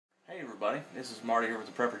everybody. This is Marty here with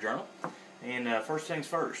the Prepper Journal. And first things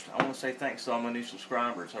first, I want to say thanks to all my new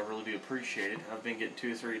subscribers. I really do appreciate it. I've been getting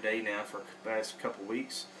 2 or 3 a day now for the past couple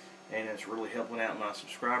weeks, and it's really helping out my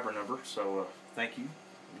subscriber number. So thank you,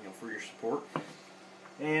 for your support.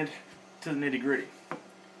 And to the nitty gritty.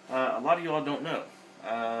 A lot of y'all don't know.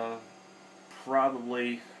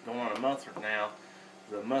 Probably going on a month from now,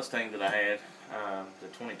 the Mustang that I had, the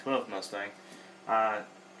 2012 Mustang, I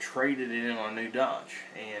traded it in on a new Dodge,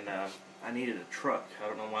 and I needed a truck. I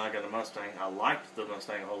don't know why I got a Mustang. I liked the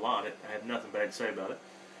Mustang a whole lot. I had nothing bad to say about it,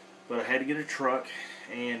 but I had to get a truck,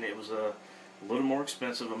 and it was a little more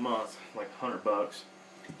expensive a month, like $100 bucks,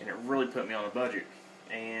 and it really put me on a budget.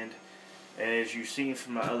 And as you've seen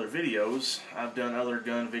from my other videos, I've done other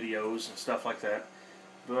gun videos and stuff like that,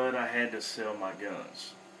 but I had to sell my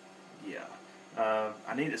guns. Yeah.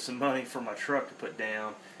 I needed some money for my truck to put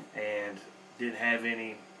down, and didn't have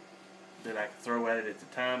any that I could throw at it at the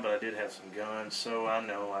time, but I did have some guns, so I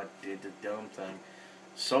know I did the dumb thing.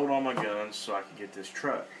 Sold all my guns so I could get this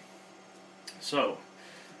truck. So,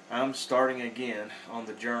 I'm starting again on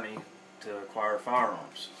the journey to acquire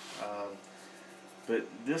firearms. But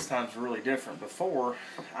this time's really different. Before,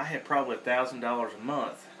 I had probably $1,000 a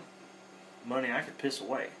month, money I could piss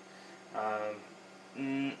away.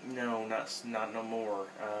 No, not no more.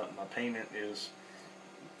 My payment is,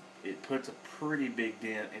 it puts a pretty big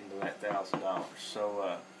dent into that $1,000.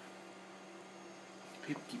 So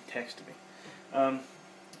people keep texting me.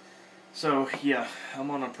 So yeah,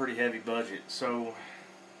 I'm on a pretty heavy budget. So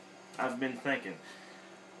I've been thinking.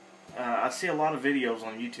 I see a lot of videos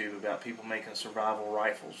on YouTube about people making survival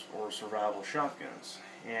rifles or survival shotguns,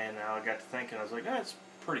 and I got to thinking. I was like, that's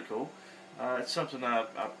pretty cool. It's something I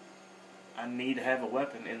need to have a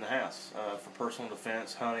weapon in the house for personal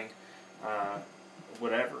defense, hunting,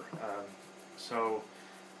 whatever. So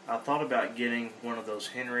I thought about getting one of those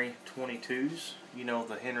Henry 22s,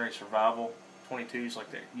 the Henry Survival 22s like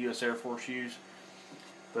the U.S. Air Force use.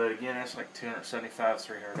 But again, that's like $275,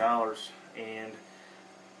 $300, and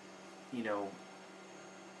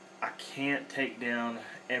I can't take down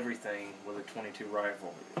everything with a 22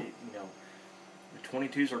 rifle. The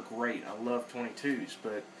 22s are great. I love 22s,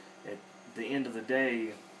 but at the end of the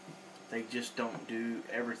day, they just don't do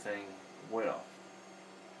everything well.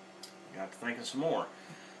 Got to thinking some more.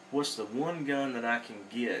 What's the one gun that I can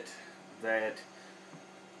get that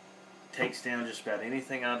takes down just about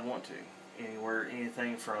anything I'd want to?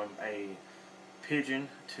 Anything from a pigeon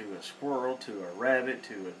to a squirrel to a rabbit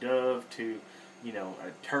to a dove to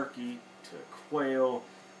a turkey to a quail,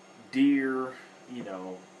 deer,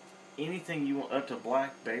 anything you want, up to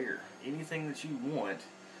black bear, anything that you want.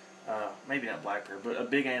 Maybe not black bear, but a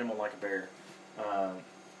big animal like a bear. A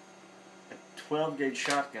 12 gauge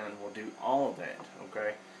shotgun will do all of that.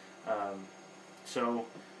 Okay, so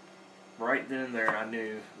right then and there, I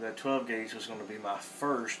knew that 12 gauge was going to be my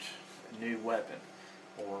first new weapon,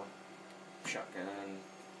 or shotgun,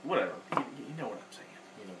 whatever. You know what I'm saying.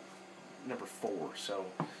 Number 4. So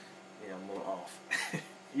yeah, I'm a little off.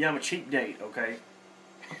 Yeah, I'm a cheap date. Okay,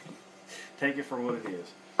 take it for what it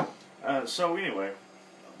is. So anyway,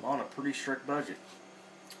 I'm on a pretty strict budget.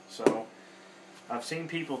 So I've seen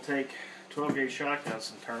people take 12 gauge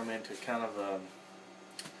shotguns and turn them into kind of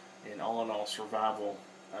an all-in-all survival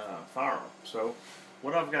firearm. So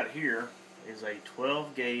what I've got here is a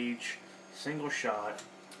 12 gauge single shot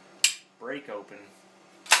break open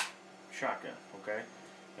shotgun. Okay,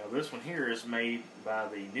 now this one here is made by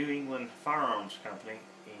the New England Firearms company,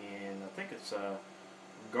 and I think it's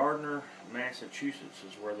Gardner, Massachusetts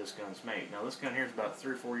is where this gun's made. Now this gun here is about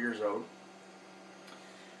 3 or 4 years old,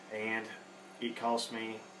 and it cost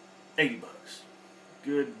me $80.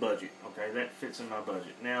 Good budget. Okay, that fits in my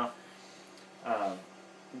budget. Now,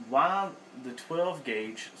 why the 12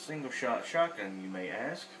 gauge single shot shotgun, you may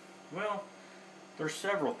ask? Well, there's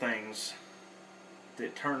several things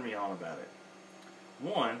that turn me on about it.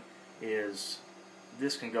 One is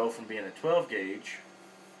this can go from being a 12 gauge,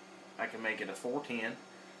 I can make it a 410,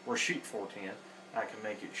 or shoot 410. I can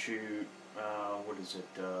make it shoot,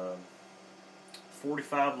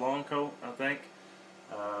 45 long coat, I think,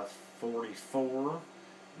 44,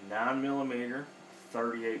 9mm,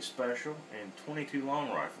 38 special, and 22 long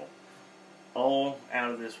rifle, all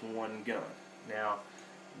out of this one gun. Now,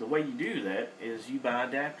 the way you do that is you buy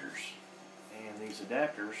adapters, and these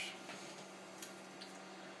adapters,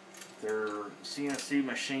 they're CNC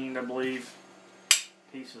machined, I believe,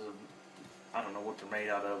 pieces of, I don't know what they're made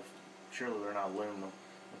out of. Surely they're not aluminum.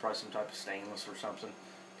 They're probably some type of stainless or something,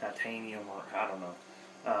 titanium, or I don't know.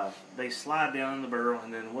 They slide down in the barrel,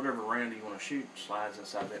 and then whatever round you want to shoot slides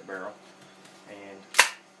inside that barrel, and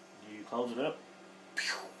you close it up,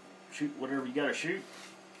 shoot whatever you got to shoot,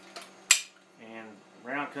 and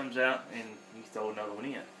round comes out, and you throw another one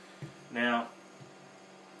in. Now,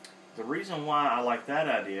 the reason why I like that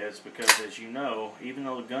idea is because, as you know, even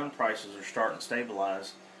though the gun prices are starting to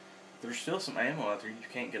stabilize, there's still some ammo out there you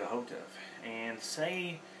can't get a hold of. And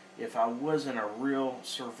say if I was in a real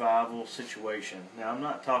survival situation, now I'm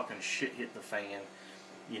not talking shit hit the fan,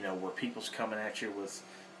 you know, where people's coming at you with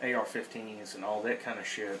AR-15s and all that kind of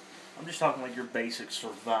shit. I'm just talking like your basic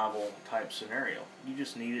survival type scenario. You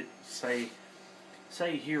just need it. Say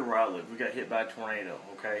here where I live, we got hit by a tornado,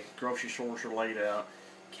 okay? Grocery stores are laid out,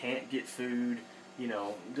 can't get food. You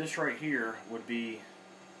know, this right here would be,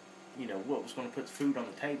 you know, what was going to put the food on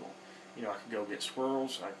the table. You know, I could go get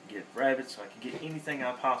squirrels, I could get rabbits, I could get anything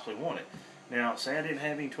I possibly wanted. Now, say I didn't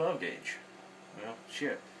have any 12 gauge. Well,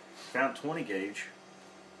 shit. Found 20 gauge,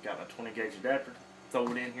 got my 20 gauge adapter, throw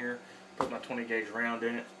it in here, put my 20 gauge round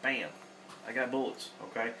in it, bam, I got bullets,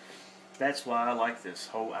 okay? That's why I like this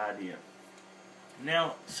whole idea.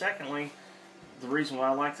 Now, secondly, the reason why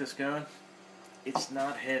I like this gun, it's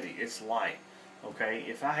not heavy, it's light, okay?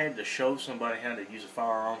 If I had to show somebody how to use a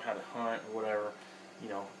firearm, how to hunt, or whatever, you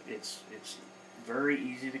know, it's very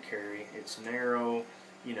easy to carry, it's narrow,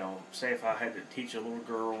 you know, say if I had to teach a little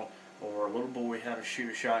girl or a little boy how to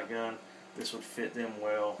shoot a shotgun, this would fit them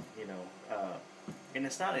well, you know, and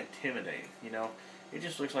it's not intimidating, you know, it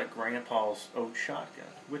just looks like Grandpa's old shotgun,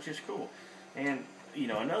 which is cool. And, you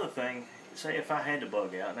know, another thing, say if I had to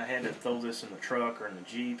bug out and I had to throw this in the truck or in the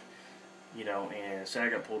Jeep, you know, and say I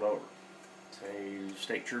got pulled over, say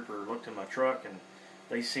state trooper looked in my truck and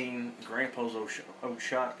they seen Grandpa's old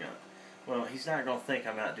shotgun. Well, he's not going to think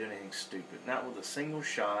I'm out doing anything stupid. Not with a single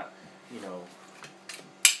shot, you know,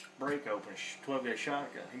 break open 12 gauge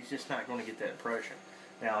shotgun. He's just not going to get that impression.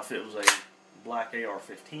 Now, if it was a black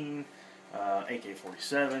AR-15,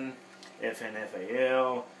 AK-47,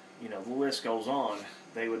 FNFAL, you know, the list goes on,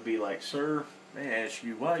 they would be like, sir, may I ask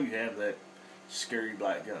you why you have that scary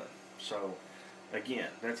black gun? So, again,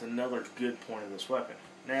 that's another good point of this weapon.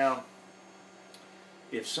 Now,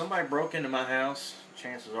 if somebody broke into my house,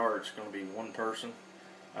 chances are it's going to be one person,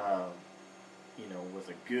 you know, with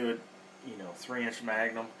a good, you know, 3-inch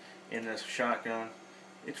Magnum in this shotgun.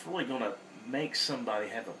 It's really going to make somebody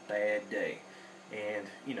have a bad day. And,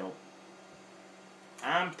 you know,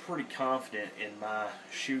 I'm pretty confident in my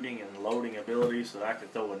shooting and loading abilities that I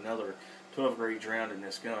could throw another 12 gauge round in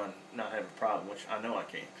this gun, not have a problem, which I know I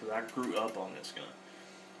can, because I grew up on this gun,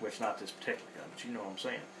 which not this particular gun, but you know what I'm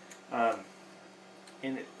saying.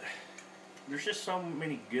 And there's just so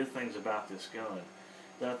many good things about this gun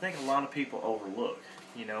that I think a lot of people overlook,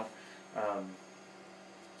 you know.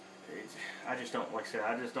 I just don't, like I said,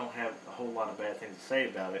 I just don't have a whole lot of bad things to say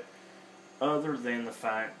about it, other than the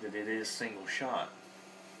fact that it is single shot,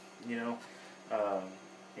 you know.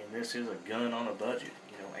 And this is a gun on a budget,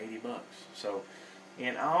 you know, $80. So,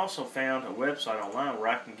 and I also found a website online where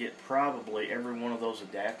I can get probably every one of those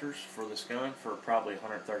adapters for this gun for probably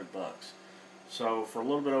 $130. So for a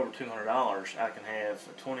little bit over $200, I can have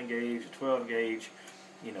a 20 gauge, a 12 gauge,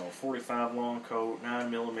 you know, 45 long coat,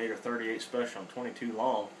 9mm, 38 special, and 22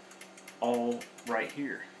 long, all right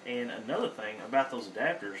here. And another thing about those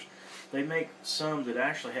adapters, they make some that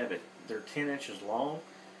actually have it, they're 10 inches long,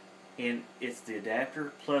 and it's the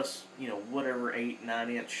adapter plus, you know, whatever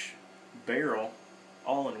 8-9 inch barrel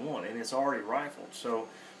all in one, and it's already rifled. So,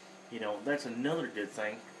 you know, that's another good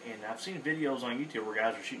thing. And I've seen videos on YouTube where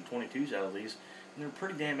guys are shooting 22s out of these, and they're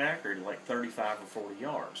pretty damn accurate at like 35 or 40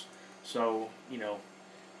 yards. So, you know,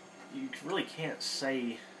 you really can't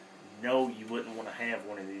say no, you wouldn't want to have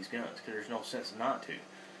one of these guns, because there's no sense not to.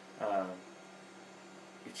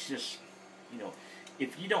 It's just, you know,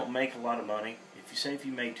 if you don't make a lot of money, if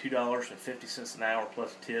you made $2.50 an hour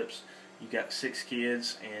plus tips, you got 6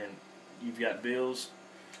 kids, and you've got bills,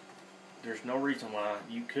 there's no reason why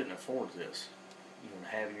you couldn't afford this, you know,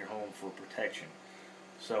 to have in your home for protection.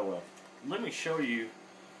 So let me show you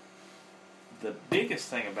the biggest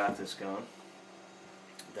thing about this gun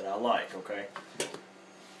that I like, okay?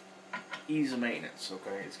 Ease of maintenance,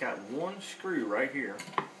 okay? It's got one screw right here,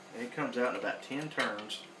 and it comes out in about 10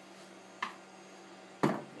 turns.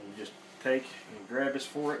 And you just take and grab this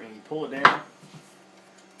for it, and you pull it down.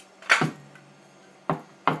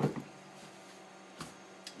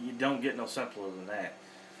 You don't get no simpler than that.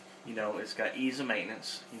 You know, it's got ease of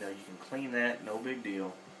maintenance. You know, you can clean that, no big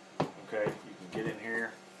deal. Okay, you can get in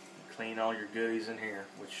here, clean all your goodies in here,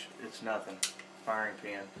 which it's nothing. Firing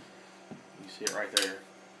pin, you see it right there.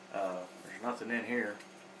 There's nothing in here.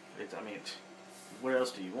 I mean, what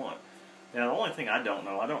else do you want? Now, the only thing I don't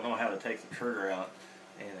know how to take the trigger out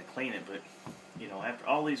and clean it. But you know, after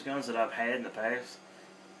all these guns that I've had in the past,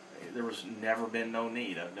 there was never been no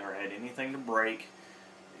need. I've never had anything to break.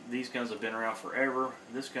 These guns have been around forever.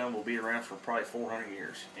 This gun will be around for probably 400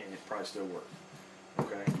 years, and it probably still works.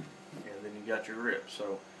 Okay, and then you got your grip.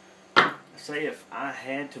 So, say if I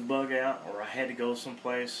had to bug out or I had to go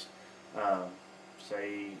someplace,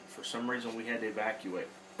 say for some reason we had to evacuate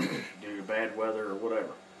due to bad weather or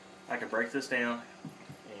whatever, I could break this down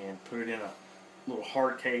and put it in a little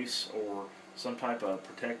hard case or some type of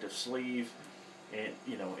protective sleeve, and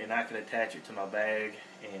and I could attach it to my bag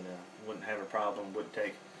and wouldn't have a problem. Wouldn't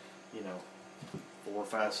take 4 or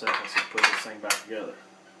 5 seconds to put this thing back together.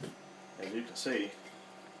 As you can see,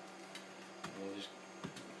 you just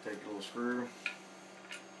take a little screw.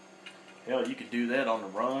 Hell, you could do that on the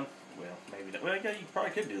run. Well, maybe not. Well, yeah, you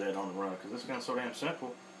probably could do that on the run because this gun's so damn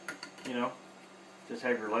simple. Just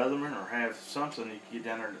have your Leatherman or have something you can get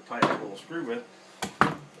down there to tighten a little screw with.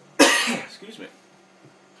 Excuse me.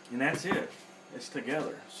 And that's it. It's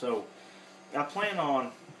together. So I plan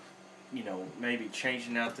on, maybe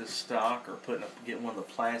changing out this stock or getting one of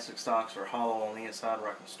the plastic stocks that are hollow on the inside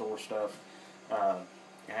where I can store stuff. I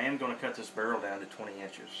am going to cut this barrel down to 20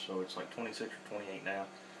 inches, so it's like 26 or 28 now.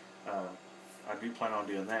 I do plan on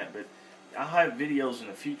doing that, but I'll have videos in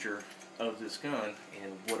the future of this gun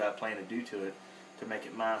and what I plan to do to it to make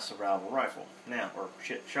it my survival rifle. Now, or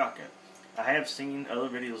shotgun. I have seen other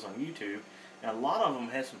videos on YouTube, and a lot of them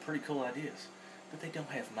have some pretty cool ideas, but they don't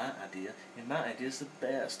have my idea, and my idea is the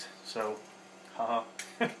best. So, haha.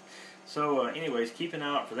 So, anyways, keep an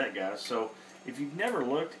eye out for that, guys. So, if you've never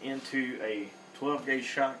looked into a 12-gauge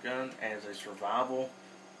shotgun as a survival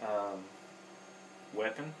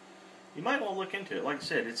weapon, you might want to look into it. Like I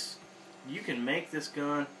said, you can make this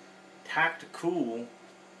gun tactical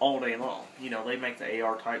all day long. They make the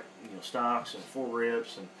AR type stocks and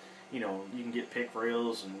foregrips, and you can get pick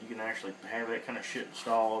rails, and you can actually have that kind of shit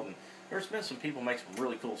installed. And there's been some people make some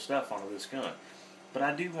really cool stuff onto this gun. But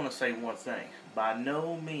I do want to say one thing: by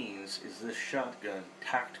no means is this shotgun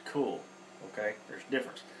tactical. Okay, there's a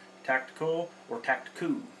difference: tactical or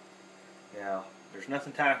tactical. Now, there's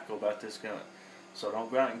nothing tactical about this gun. So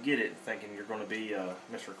don't go out and get it thinking you're going to be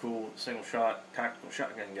Mr. Cool single shot tactical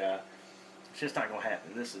shotgun guy. It's just not going to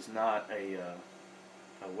happen. This is not a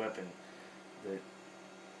weapon that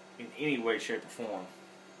in any way, shape, or form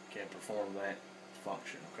can perform that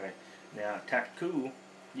function. Okay. Now, tactical,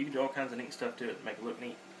 you can do all kinds of neat stuff to it to make it look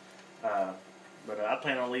neat. But I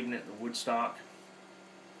plan on leaving it in the wood stock.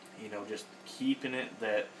 Just keeping it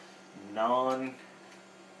that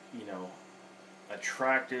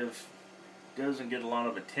attractive, doesn't get a lot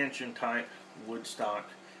of attention type wood stock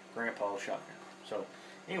grandpa shotgun. So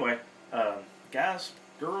anyway, guys,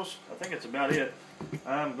 girls, I think that's about it.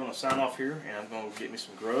 I'm going to sign off here, and I'm going to get me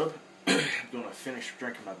some grub. I'm going to finish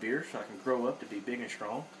drinking my beer so I can grow up to be big and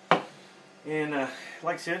strong. And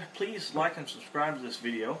like I said, please like and subscribe to this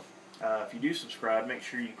video. If you do subscribe, make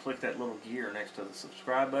sure you click that little gear next to the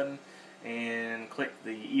subscribe button and click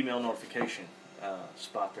the email notification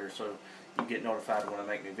spot there so you get notified when I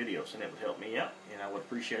make new videos, and it would help me out, and I would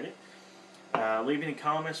appreciate it. Leave any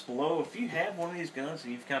comments below. If you have one of these guns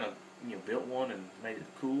and you've kind of built one and made it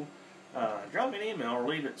cool, drop me an email or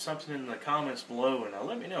leave something in the comments below, and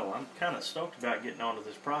let me know. I'm kind of stoked about getting onto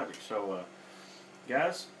this project. So,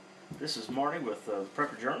 guys, this is Marty with the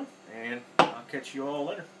Prepper Journal, and I'll catch you all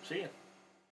later. See ya.